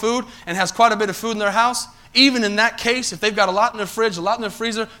storing food and has quite a bit of food in their house, even in that case, if they've got a lot in their fridge, a lot in their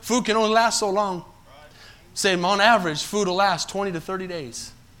freezer, food can only last so long. Say on average, food will last 20 to 30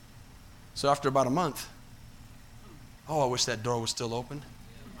 days. So after about a month, I wish that door was still open.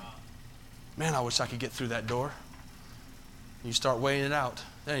 Man, I wish I could get through that door. You start weighing it out.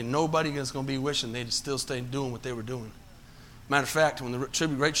 There ain't nobody that's going to be wishing they'd still stay doing what they were doing. Matter of fact, when the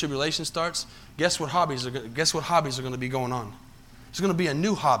Great Tribulation starts, guess what hobbies are going to be going on? There's going to be a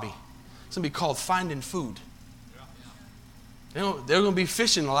new hobby. It's going to be called finding food. They're going to be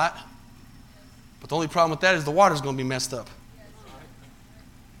fishing a lot. But the only problem with that is the water's going to be messed up.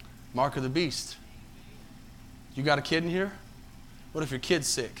 Mark of the beast. You got a kid in here? What if your kid's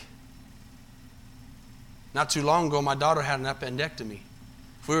sick? Not too long ago, my daughter had an appendectomy.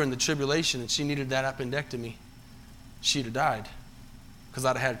 If we were in the tribulation and she needed that appendectomy, she'd have died because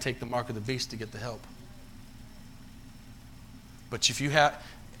I'd have had to take the mark of the beast to get the help. But if you have,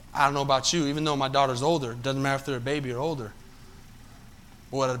 I don't know about you, even though my daughter's older, it doesn't matter if they're a baby or older,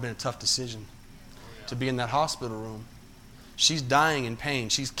 boy, that would have been a tough decision to be in that hospital room. She's dying in pain.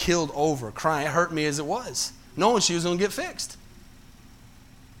 She's killed over, crying. It hurt me as it was, knowing she was going to get fixed.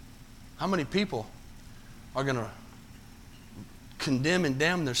 How many people are going to condemn and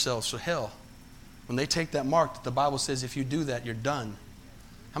damn themselves for hell when they take that mark? The Bible says if you do that, you're done.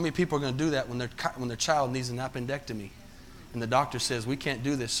 How many people are going to do that when their child needs an appendectomy? And the doctor says, we can't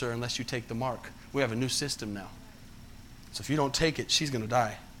do this, sir, unless you take the mark. We have a new system now. So if you don't take it, she's going to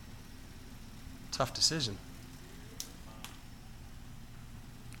die. Tough decision.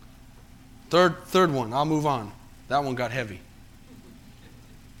 Third one, I'll move on. That one got heavy.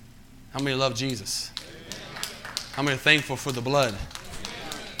 How many love Jesus? How many are thankful for the blood?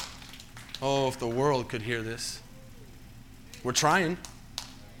 Oh, if the world could hear this. We're trying.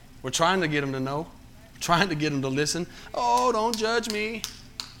 We're trying to get them to know. Trying to get them to listen. Oh, don't judge me.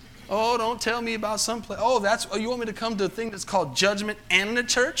 Oh, don't tell me about some place. Oh, you want me to come to a thing that's called judgment and in a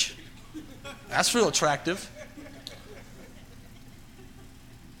church? That's real attractive.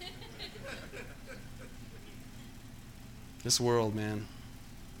 This world, man.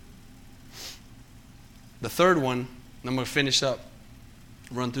 The third one, and I'm going to finish up,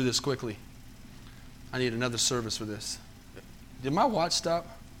 run through this quickly. I need another service for this. Did my watch stop?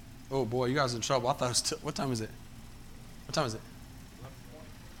 Oh boy, you guys are in trouble. I thought it was what time is it? What time is it?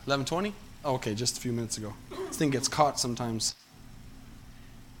 11:20? Oh, okay, just a few minutes ago. This thing gets caught sometimes.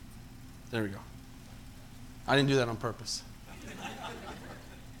 There we go. I didn't do that on purpose.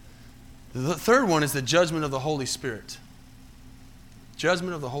 The third one is the judgment of the Holy Spirit.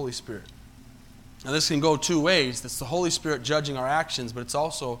 Judgment of the Holy Spirit. Now this can go two ways. It's the Holy Spirit judging our actions, but it's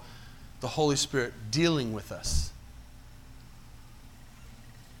also the Holy Spirit dealing with us.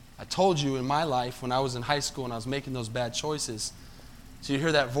 I told you in my life when I was in high school and I was making those bad choices, so you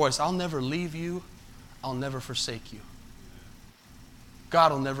hear that voice, I'll never leave you, I'll never forsake you.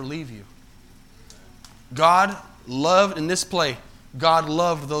 God will never leave you. God loved, in this play, God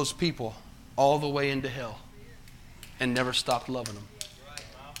loved those people all the way into hell and never stopped loving them.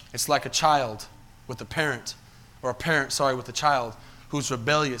 It's like a child with a parent, or a parent, with a child who's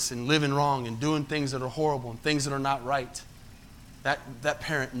rebellious and living wrong and doing things that are horrible and things that are not right. That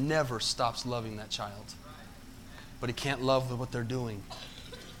parent never stops loving that child. But he can't love what they're doing.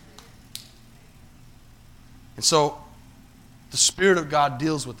 And so, the Spirit of God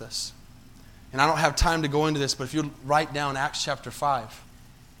deals with us. And I don't have time to go into this, but if you write down Acts chapter 5,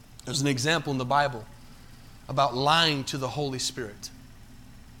 there's an example in the Bible about lying to the Holy Spirit.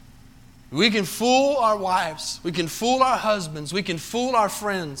 We can fool our wives. We can fool our husbands. We can fool our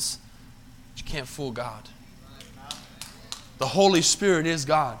friends. But you can't fool God. The Holy Spirit is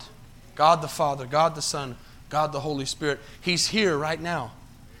God. God the Father, God the Son, God the Holy Spirit. He's here right now.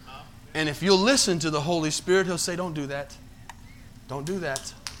 And if you'll listen to the Holy Spirit, He'll say, don't do that. Don't do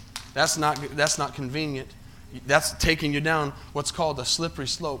that. That's not convenient. That's taking you down what's called a slippery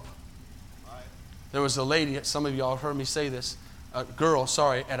slope. There was a lady, some of y'all heard me say this, a girl,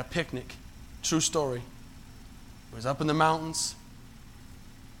 at a picnic. True story. It was up in the mountains,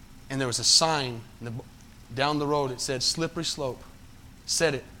 and there was a sign down the road. It said, slippery slope.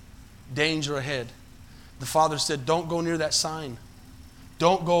 Said it. Danger ahead. The father said, don't go near that sign.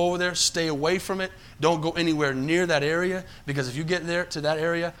 Don't go over there. Stay away from it. Don't go anywhere near that area, because if you get there to that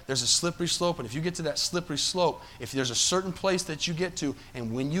area, there's a slippery slope. And if you get to that slippery slope, if there's a certain place that you get to,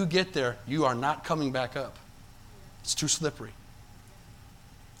 and when you get there, you are not coming back up. It's too slippery.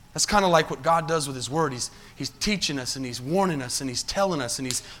 That's kind of like what God does with His Word. He's teaching us, and He's warning us, and He's telling us,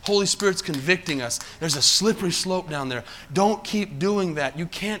 and Holy Spirit's convicting us. There's a slippery slope down there. Don't keep doing that. You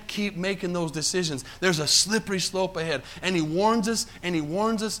can't keep making those decisions. There's a slippery slope ahead. And He warns us, and He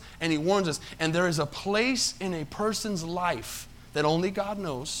warns us, and He warns us. And there is a place in a person's life that only God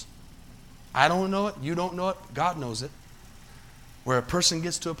knows. I don't know it. You don't know it. God knows it. Where a person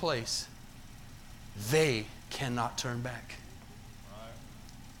gets to a place, they cannot turn back.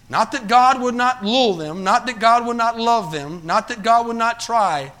 Not that God would not lull them, not that God would not love them, not that God would not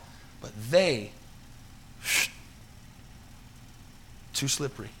try, but they, too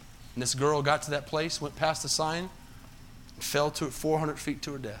slippery. And this girl got to that place, went past the sign, and fell to 400 feet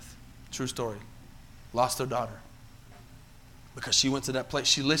to her death. True story. Lost her daughter. Because she went to that place,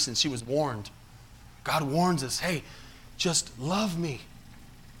 she listened, she was warned. God warns us, hey, just love me.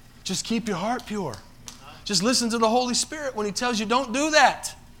 Just keep your heart pure. Just listen to the Holy Spirit when He tells you don't do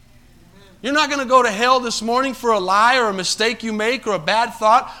that. You're not going to go to hell this morning for a lie or a mistake you make or a bad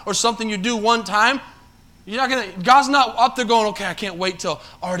thought or something you do one time. God's not up there going, okay, I can't wait till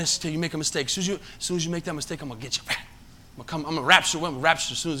you make a mistake. As soon as you make that mistake, I'm going to get you. I'm going to rapture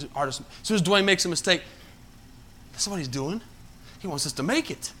as soon as Dwayne makes a mistake. That's what He's doing. He wants us to make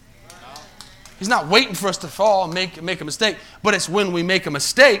it. He's not waiting for us to fall and make a mistake. But it's when we make a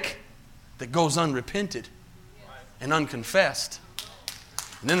mistake that goes unrepented and unconfessed.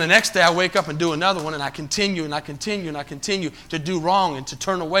 And then the next day I wake up and do another one, and I continue and I continue and I continue to do wrong and to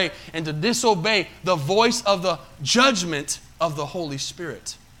turn away and to disobey the voice of the judgment of the Holy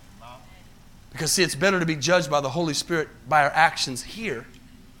Spirit. Because see, it's better to be judged by the Holy Spirit by our actions here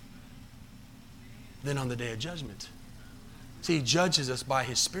than on the day of judgment. See, He judges us by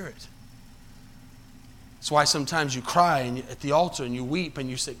His Spirit. That's why sometimes you cry at the altar and you weep and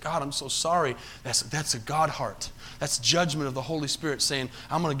you say, God, I'm so sorry. That's a God heart. That's judgment of the Holy Spirit saying,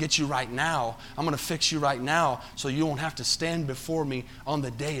 I'm going to get you right now. I'm going to fix you right now so you won't have to stand before me on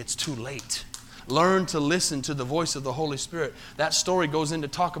the day it's too late. Learn to listen to the voice of the Holy Spirit. That story goes in to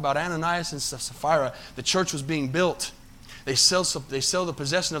talk about Ananias and Sapphira. The church was being built. They sell the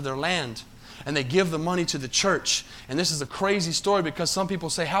possession of their land, and they give the money to the church. And this is a crazy story because some people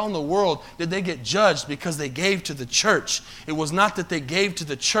say, how in the world did they get judged because they gave to the church? It was not that they gave to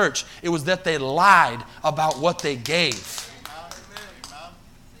the church. It was that they lied about what they gave.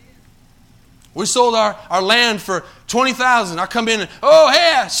 We sold our land for $20,000. I come in and,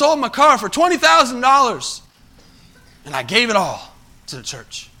 I sold my car for $20,000. And I gave it all to the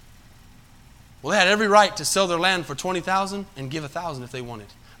church. Well, they had every right to sell their land for $20,000 and give $1,000 if they wanted.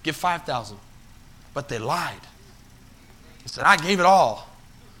 Give $5,000. But they lied. He said, I gave it all.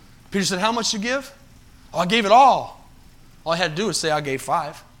 Peter said, how much you give? Oh, I gave it all. All I had to do was say, I gave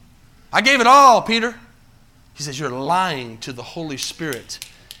 5. I gave it all, Peter. He says, you're lying to the Holy Spirit.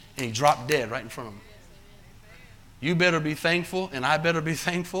 And he dropped dead right in front of him. You better be thankful, and I better be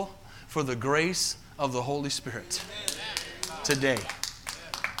thankful for the grace of the Holy Spirit today.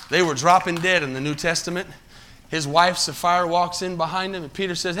 They were dropping dead in the New Testament. His wife, Sapphira, walks in behind him, and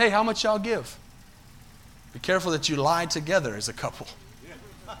Peter says, hey, how much y'all give? Be careful that you lie together as a couple.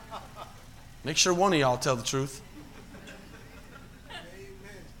 Make sure one of y'all tell the truth.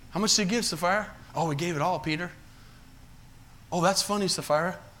 How much did you give, Sapphira? Oh, we gave it all, Peter. Oh, that's funny,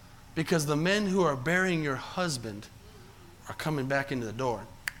 Sapphira, because the men who are burying your husband are coming back into the door,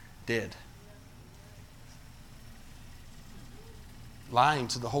 dead. Lying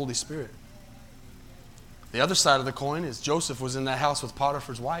to the Holy Spirit. The other side of the coin is Joseph was in that house with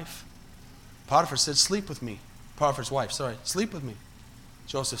Potiphar's wife. Potiphar said, sleep with me. Potiphar's wife, sleep with me.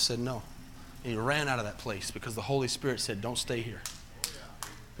 Joseph said no. And he ran out of that place because the Holy Spirit said, don't stay here.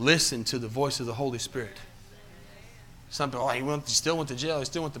 Listen to the voice of the Holy Spirit. Some people, he still went to jail, he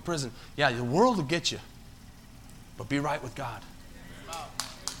still went to prison. Yeah, the world will get you. But be right with God.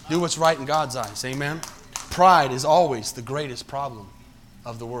 Do what's right in God's eyes. Amen? Pride is always the greatest problem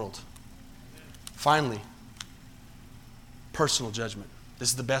of the world. Finally, personal judgment. This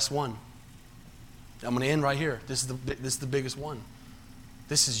is the best one. I'm going to end right here. This is the biggest one.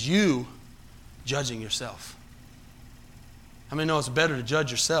 This is you judging yourself. How many know it's better to judge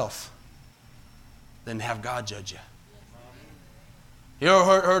yourself than to have God judge you? You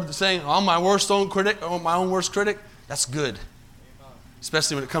ever heard the saying, I'm my own worst critic? That's good.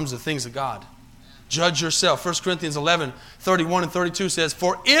 Especially when it comes to things of God. Judge yourself. 1 Corinthians 11, 31 and 32 says,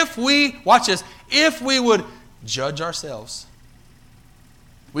 for if we would judge ourselves,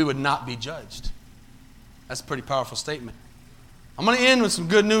 we would not be judged. That's a pretty powerful statement. I'm going to end with some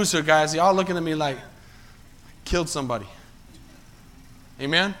good news here, guys. Y'all looking at me like, killed somebody.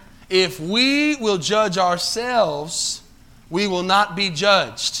 Amen? If we will judge ourselves, we will not be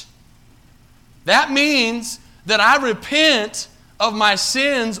judged. That means that I repent of my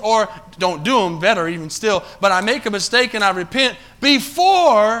sins, or don't do them, better even still, but I make a mistake and I repent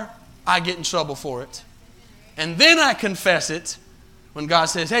before I get in trouble for it. And then I confess it when God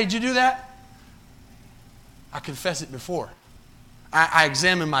says, hey, did you do that? I confess it before. I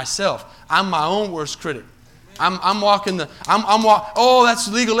examine myself. I'm my own worst critic. I'm walking the, oh, that's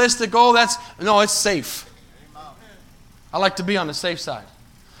legalistic. Oh, no, it's safe. I like to be on the safe side.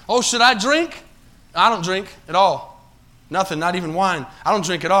 Oh, should I drink? I don't drink at all. Nothing, not even wine. I don't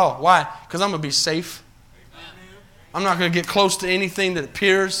drink at all. Why? Because I'm going to be safe. I'm not going to get close to anything that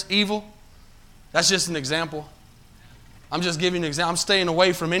appears evil. That's just an example. I'm just giving you an example. I'm staying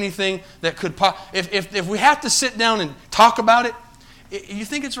away from anything that could if we have to sit down and talk about it, you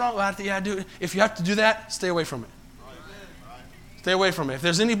think it's wrong? Yeah, I do. If you have to do that, stay away from it. Stay away from it. If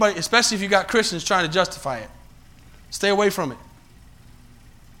there's anybody, especially if you got Christians trying to justify it, stay away from it.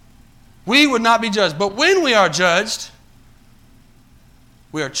 We would not be judged. But when we are judged,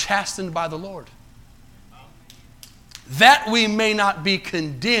 we are chastened by the Lord, that we may not be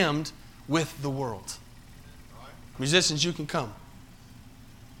condemned with the world. Musicians, you can come.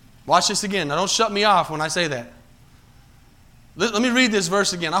 Watch this again. Now, don't shut me off when I say that. Let me read this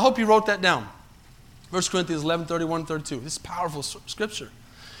verse again. I hope you wrote that down. 1 Corinthians 11, 31, 32. This is powerful scripture.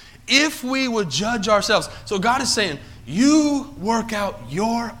 If we would judge ourselves. So God is saying, you work out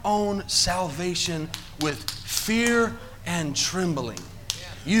your own salvation with fear and trembling.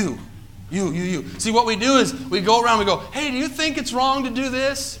 You. See, what we do is we go around and we go, hey, do you think it's wrong to do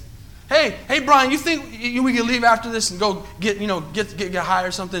this? Hey, Brian, you think we can leave after this and go get high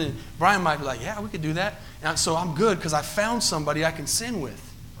or something? And Brian might be like, yeah, we could do that. And so I'm good because I found somebody I can sin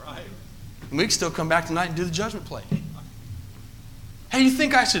with. Right. And we can still come back tonight and do the judgment play. Hey, you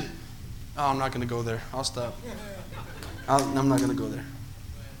think I should... Oh, I'm not going to go there. I'll stop. I'm not going to go there.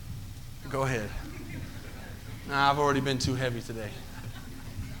 Go ahead. Nah, I've already been too heavy today.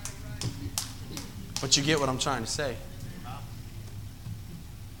 But you get what I'm trying to say.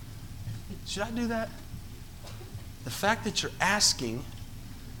 Should I do that? The fact that you're asking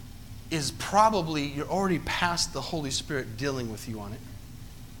is probably you're already past the Holy Spirit dealing with you on it.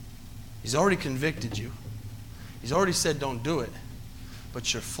 He's already convicted you. He's already said don't do it.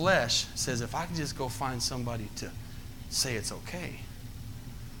 But your flesh says if I can just go find somebody to say it's okay,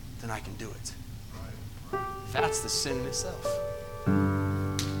 then I can do it. That's the sin in itself.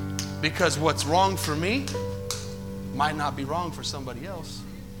 Because what's wrong for me might not be wrong for somebody else.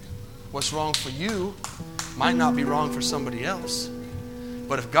 What's wrong for you might not be wrong for somebody else.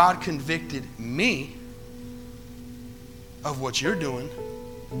 But if God convicted me of what you're doing,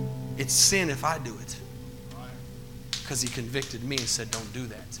 it's sin if I do it. Because he convicted me and said, don't do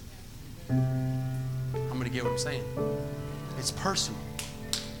that. I'm going to get what I'm saying. It's personal.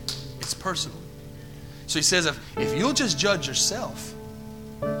 It's personal. So he says, if you'll just judge yourself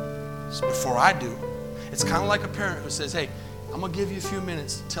before I do, it's kind of like a parent who says, hey, I'm going to give you a few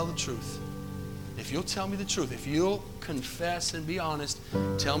minutes, tell the truth. If you'll tell me the truth, if you'll confess and be honest,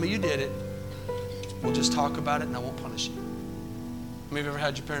 tell me you did it, we'll just talk about it and I won't punish you. How many of you ever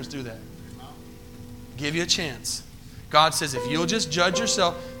had your parents do that? Give you a chance. God says if you'll just judge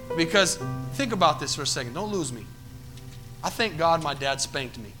yourself, because think about this for a second. Don't lose me. I thank God my dad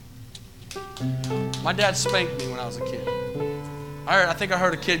spanked me. My dad spanked me when I was a kid. I think I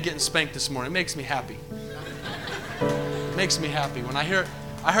heard a kid getting spanked this morning. It makes me happy. It makes me happy. When I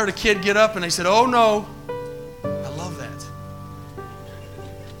heard a kid get up and they said, oh no. I love that.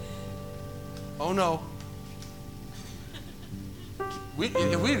 Oh no.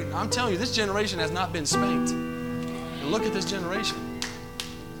 I'm telling you, this generation has not been spanked. And look at this generation.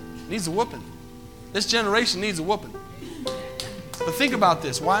 It needs a whooping. This generation needs a whooping. But think about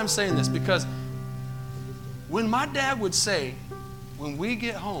this. Why I'm saying this? Because when my dad would say, when we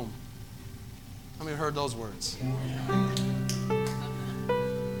get home, how many heard those words?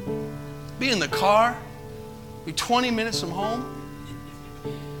 Be in the car, be 20 minutes from home.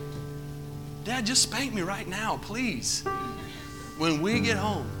 Dad, just spank me right now, please. When we get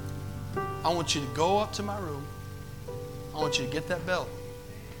home, I want you to go up to my room. I want you to get that belt.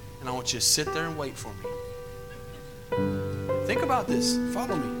 And I want you to sit there and wait for me. Think about this.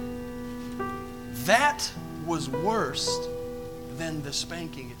 Follow me. That was worse than the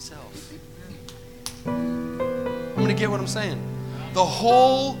spanking itself. I'm going to get what I'm saying. The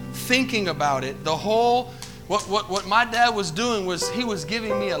whole thinking about it, the whole, What my dad was doing was he was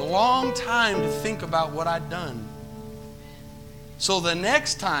giving me a long time to think about what I'd done. So the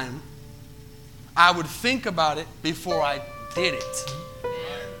next time, I would think about it before I did it.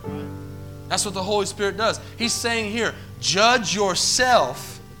 That's what the Holy Spirit does. He's saying here, judge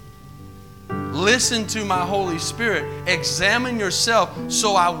yourself. Listen to my Holy Spirit. Examine yourself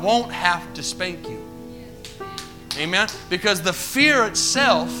so I won't have to spank you. Amen? Because the fear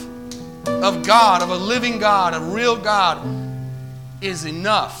itself of God, of a living God, a real God, is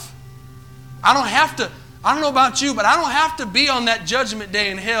enough. I don't know about you, but I don't have to be on that judgment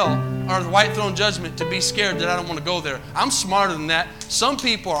day in hell or the white throne judgment to be scared that I don't want to go there. I'm smarter than that. Some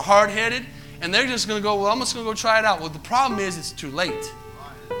people are hard-headed and they're just going to go, well, I'm just going to go try it out. Well, the problem is it's too late.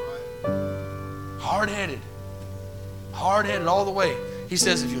 Hard-headed. Hard-headed all the way. He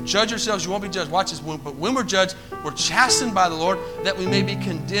says, if you judge yourselves, you won't be judged. Watch this. But when we're judged, we're chastened by the Lord that we may be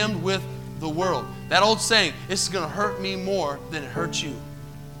condemned with the world. That old saying, this is going to hurt me more than it hurts you.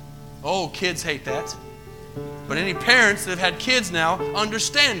 Oh, kids hate that. But any parents that have had kids now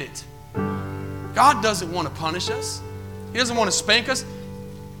understand it. God doesn't want to punish us. He doesn't want to spank us.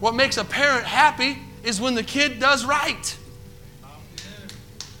 What makes a parent happy is when the kid does right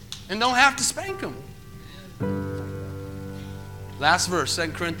and don't have to spank them. Last verse,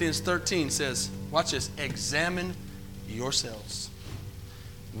 2 Corinthians 13 says, watch this, examine yourselves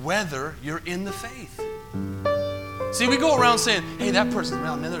whether you're in the faith. See, we go around saying, hey, that person,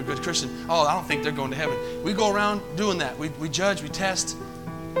 man, they're a good Christian. Oh, I don't think they're going to heaven. We go around doing that. We judge, we test.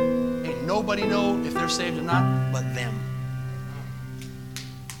 Ain't nobody know if they're saved or not but them.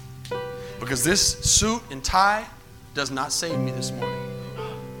 Because this suit and tie does not save me this morning.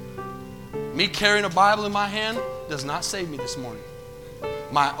 Me carrying a Bible in my hand does not save me this morning.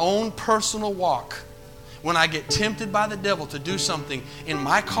 My own personal walk, when I get tempted by the devil to do something in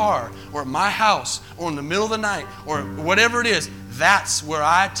my car or at my house or in the middle of the night or whatever it is, that's where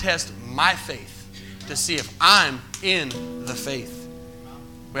I test my faith to see if I'm in the faith.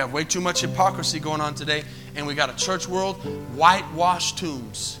 We have way too much hypocrisy going on today, and we got a church world, whitewashed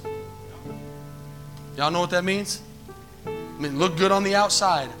tombs. Y'all know what that means? I mean, look good on the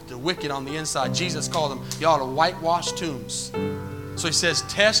outside, the wicked on the inside. Jesus called them, y'all are whitewashed tombs. So he says,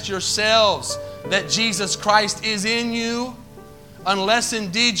 test yourselves that Jesus Christ is in you, unless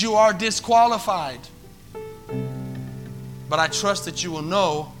indeed you are disqualified. But I trust that you will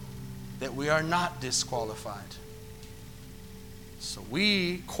know that we are not disqualified. So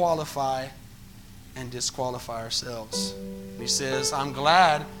we qualify and disqualify ourselves. And he says, I'm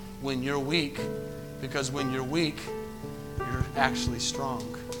glad when you're weak, because when you're weak, you're actually strong.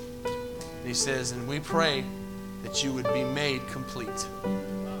 And he says, and we pray that you would be made complete.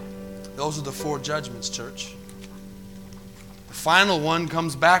 Those are the 4 judgments, church. The final one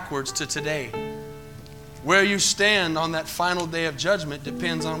comes backwards to today. Where you stand on that final day of judgment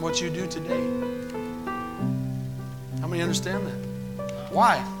depends on what you do today. How many understand that?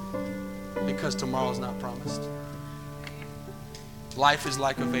 Why? Because tomorrow is not promised. Life is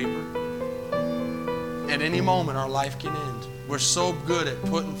like a vapor. At any moment, our life can end. We're so good at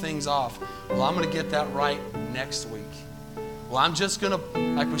putting things off. Well, I'm going to get that right next week. Well, I'm just going to,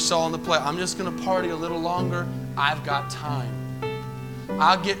 like we saw on the play, I'm just going to party a little longer. I've got time.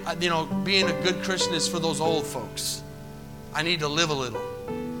 I'll get, being a good Christian is for those old folks. I need to live a little.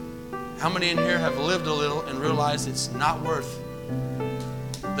 How many in here have lived a little and realized it's not worth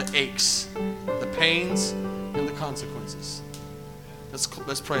the aches, the pains, and the consequences?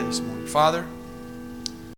 Let's pray this morning. Father,